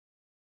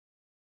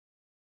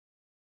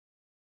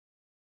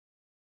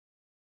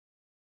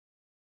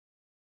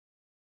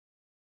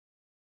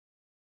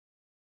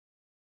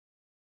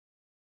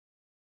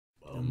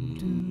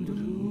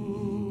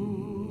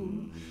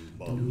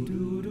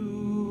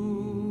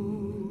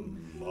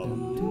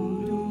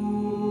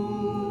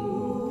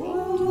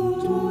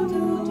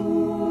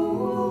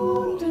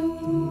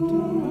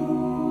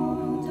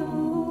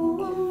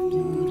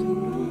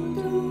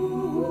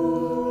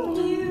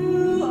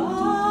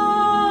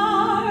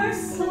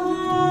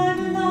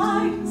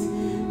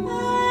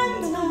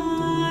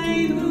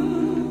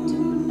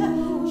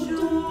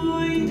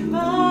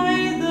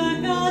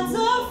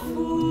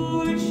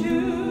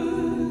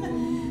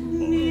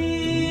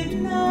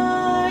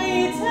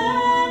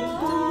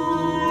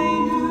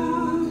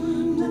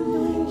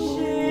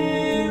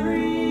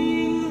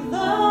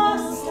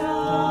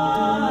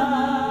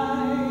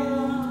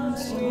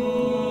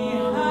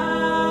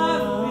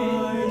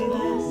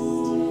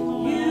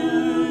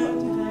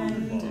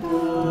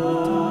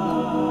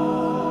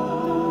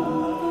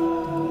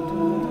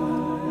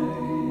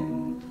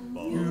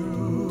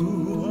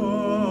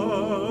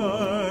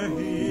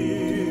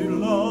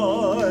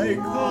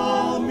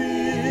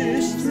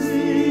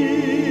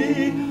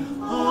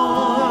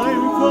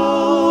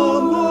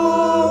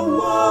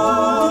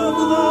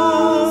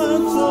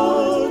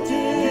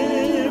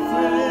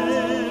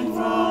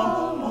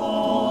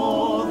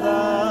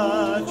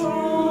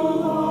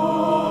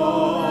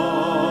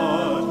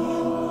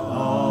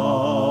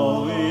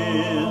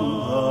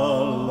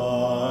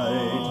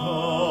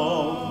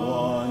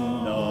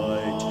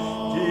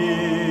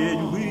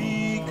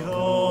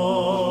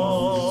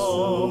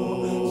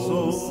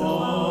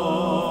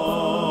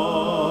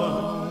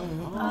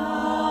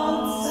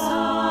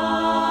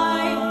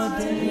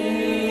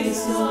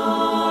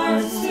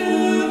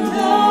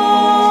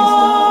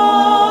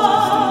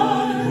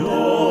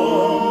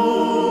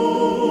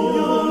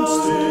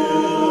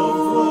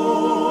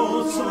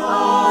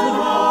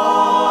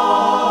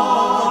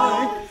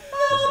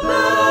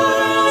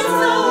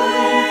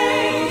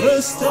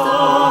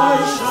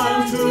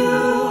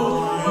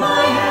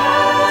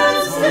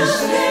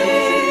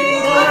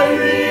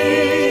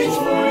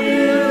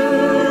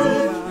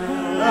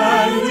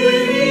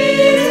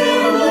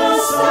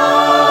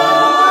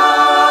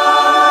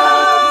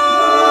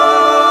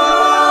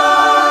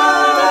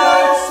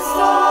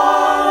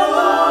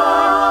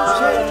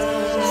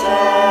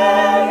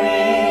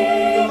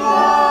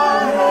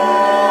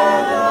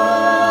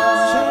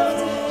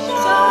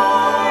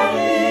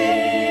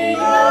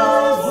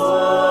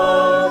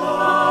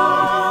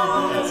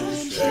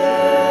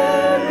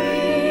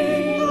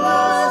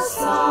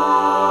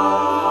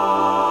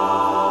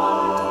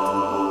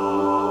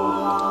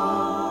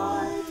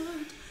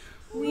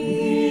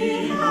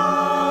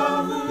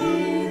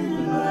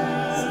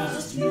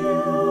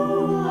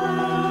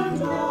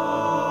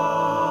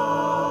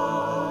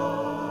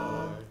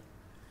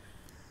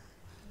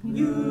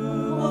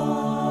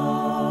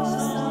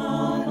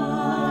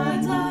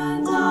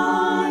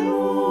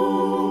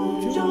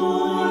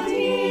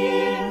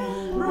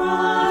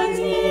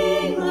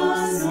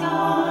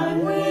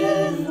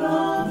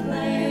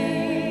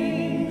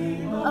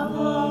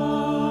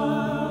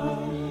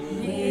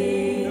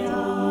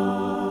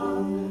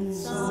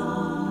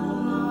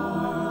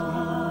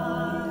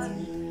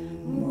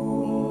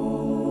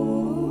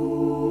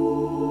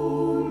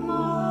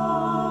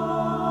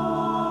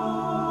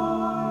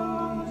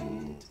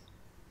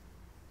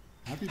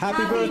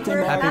Happy birthday,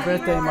 Mark. Happy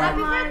birthday,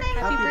 Mark.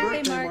 Happy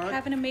birthday, Mark.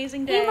 Have an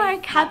amazing day. Hey,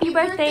 Mark. Happy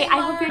birthday.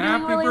 I hope you're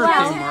doing really well.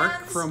 Happy birthday,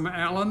 Mark, from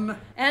Alan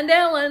and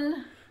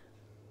Ellen.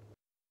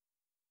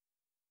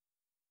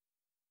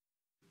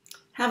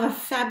 Have a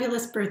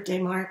fabulous birthday,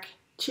 Mark.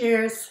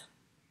 Cheers.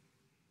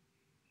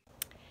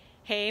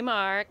 Hey,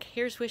 Mark.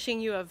 Here's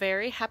wishing you a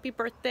very happy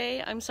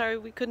birthday. I'm sorry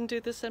we couldn't do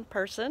this in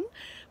person,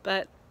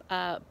 but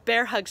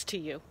bear hugs to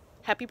you.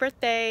 Happy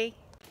birthday.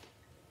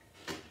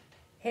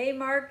 Hey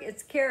Mark,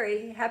 it's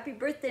Carrie. Happy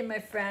birthday, my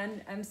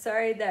friend. I'm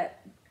sorry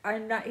that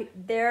I'm not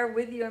there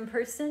with you in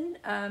person.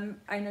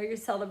 I know you're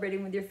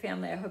celebrating with your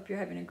family. I hope you're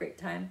having a great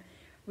time.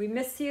 We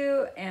miss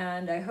you,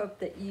 and I hope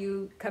that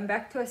you come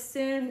back to us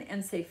soon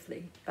and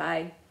safely.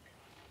 Bye.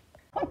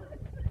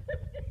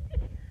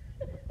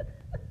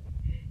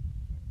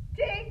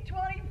 Take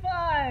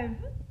 25.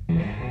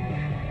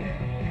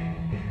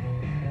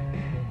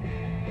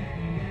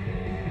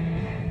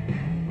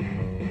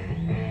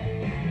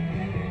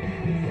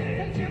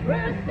 It's your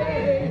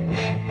birthday.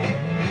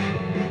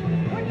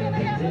 We're gonna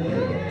have a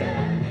good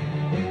time.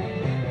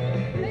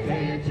 They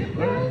say it's your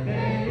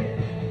birthday.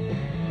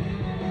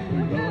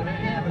 We're gonna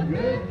have a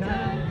good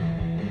time.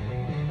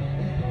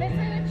 They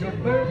say it's your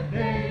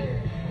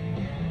birthday.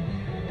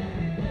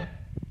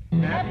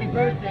 Happy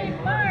birthday,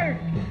 Mark.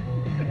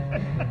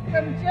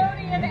 From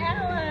Jody and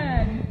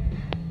Alan.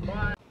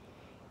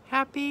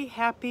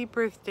 Happy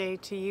birthday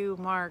to you,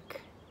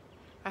 Mark.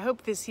 I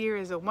hope this year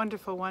is a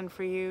wonderful one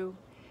for you,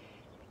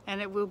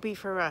 and it will be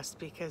for us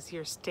because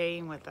you're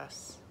staying with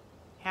us.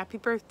 Happy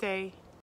birthday.